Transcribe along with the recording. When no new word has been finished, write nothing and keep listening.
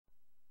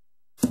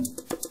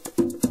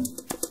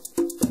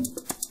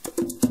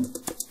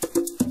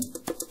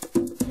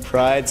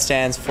Pride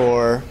stands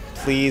for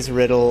Please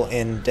Riddle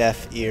in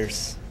Deaf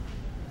Ears.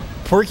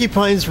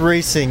 Porcupines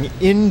racing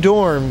in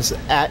dorms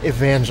at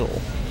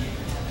Evangel.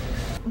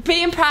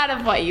 Being proud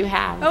of what you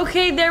have.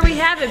 Okay, there we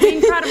have it.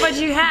 Being proud of what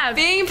you have.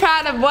 Being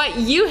proud of what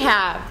you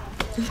have.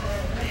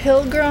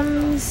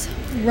 Pilgrims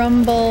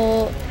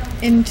rumble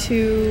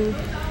into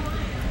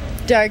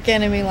dark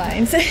enemy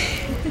lines.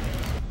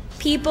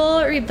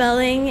 People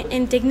rebelling,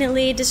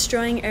 indignantly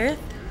destroying Earth.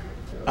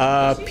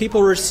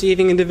 People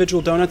receiving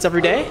individual donuts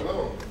every day.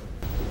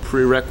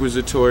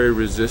 Prerequisitory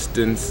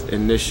resistance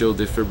initial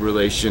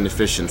defibrillation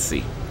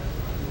efficiency.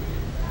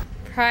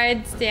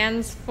 Pride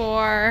stands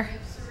for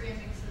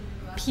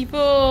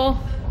people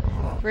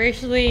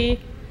racially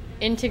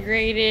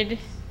integrated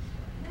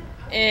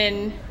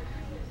in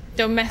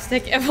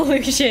domestic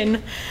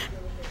evolution.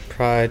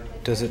 Pride,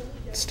 does it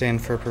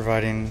stand for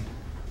providing?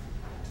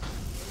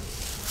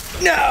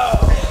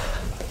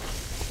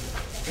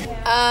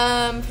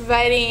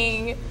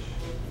 Providing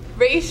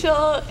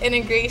racial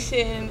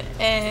integration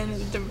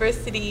and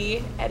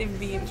diversity at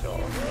Evangel.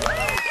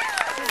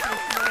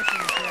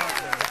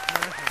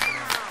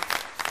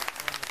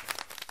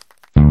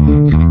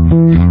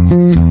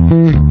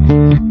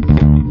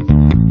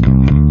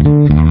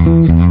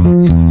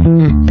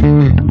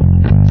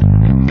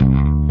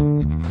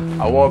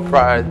 I want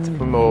Pride to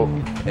promote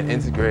and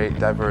integrate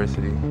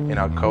diversity in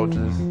our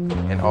cultures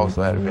and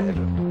also at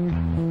Evangel.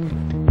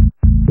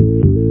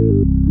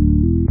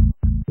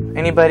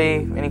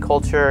 Anybody, any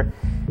culture,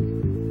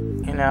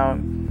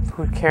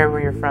 who care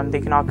where you're from, they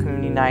can all come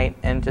and unite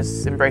and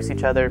just embrace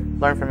each other,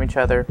 learn from each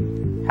other,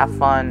 have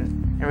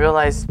fun, and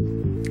realize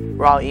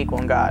we're all equal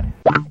in God.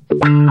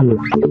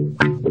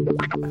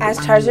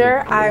 As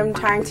treasurer, I'm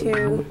trying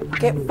to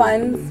get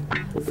funds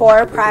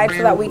for Pride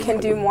so that we can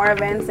do more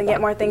events and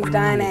get more things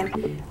done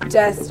and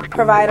just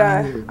provide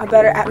a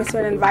better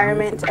atmosphere and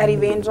environment at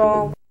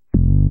Evangel.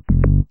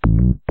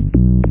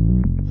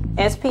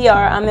 As PR,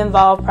 I'm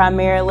involved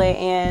primarily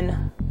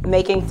in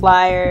making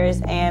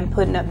flyers and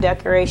putting up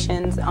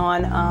decorations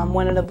on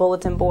one of the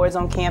bulletin boards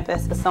on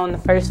campus. It's on the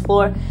first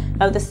floor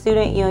of the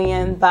Student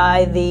Union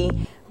by the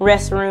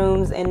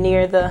restrooms and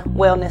near the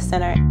Wellness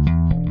Center.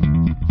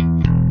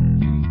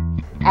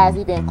 As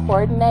event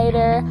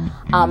coordinator,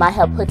 I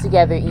help put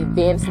together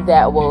events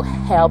that will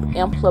help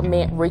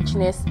implement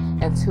richness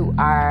into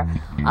our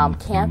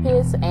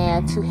campus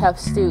and to help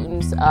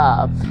students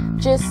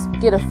just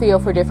get a feel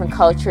for different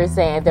cultures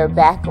and their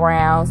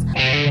backgrounds.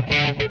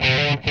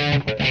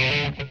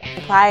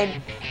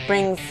 Pride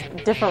brings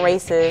different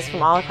races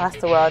from all across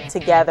the world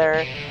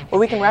together where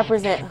we can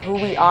represent who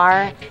we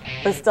are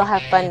but still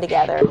have fun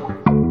together.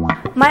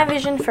 My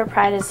vision for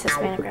Pride as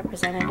Hispanic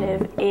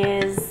representative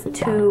is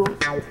to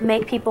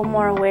make people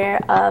more aware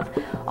of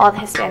all the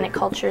Hispanic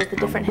cultures, the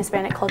different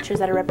Hispanic cultures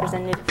that are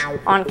represented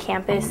on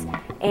campus,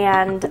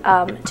 and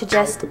to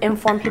just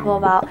inform people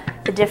about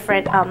the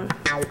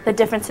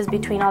differences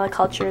between all the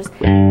cultures.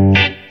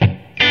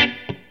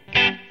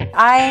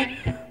 I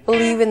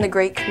believe in the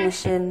Great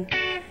Commission,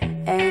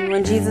 and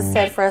when Jesus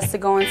said for us to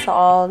go into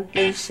all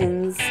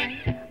nations,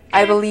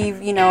 I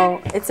believe,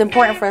 it's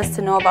important for us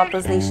to know about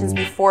those nations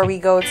before we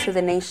go to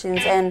the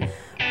nations, and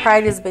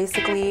Pride is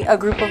basically a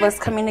group of us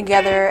coming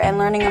together and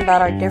learning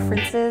about our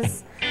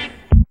differences.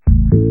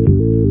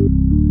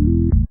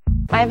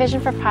 My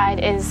vision for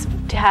Pride is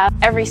to have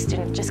every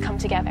student just come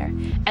together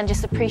and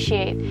just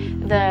appreciate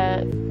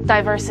the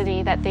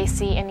diversity that they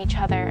see in each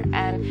other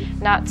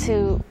and not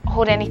to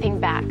hold anything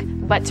back,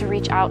 but to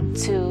reach out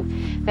to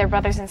their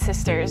brothers and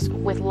sisters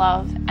with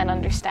love and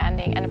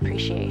understanding and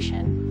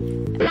appreciation.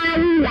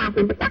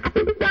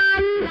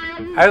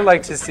 I'd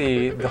like to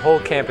see the whole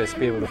campus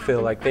be able to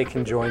feel like they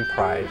can join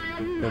Pride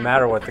no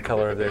matter what the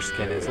color of their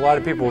skin is. A lot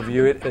of people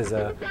view it as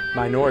a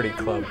minority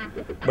club,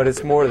 but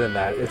it's more than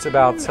that. It's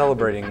about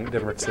celebrating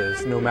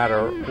differences no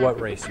matter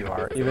what race you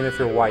are. Even if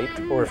you're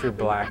white or if you're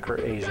black or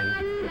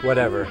Asian,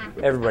 whatever,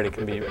 everybody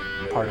can be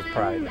part of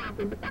Pride.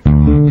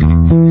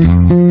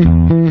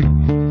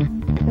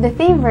 The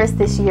theme verse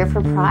this year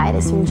for Pride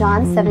is from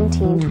John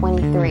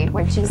 17:23,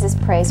 where Jesus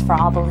prays for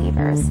all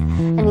believers.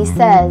 And he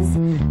says,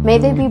 "May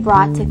they be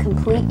brought to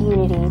complete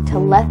unity to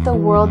let the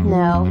world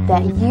know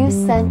that you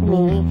sent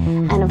me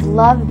and have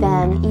loved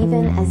them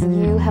even as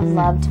you have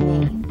loved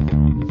me."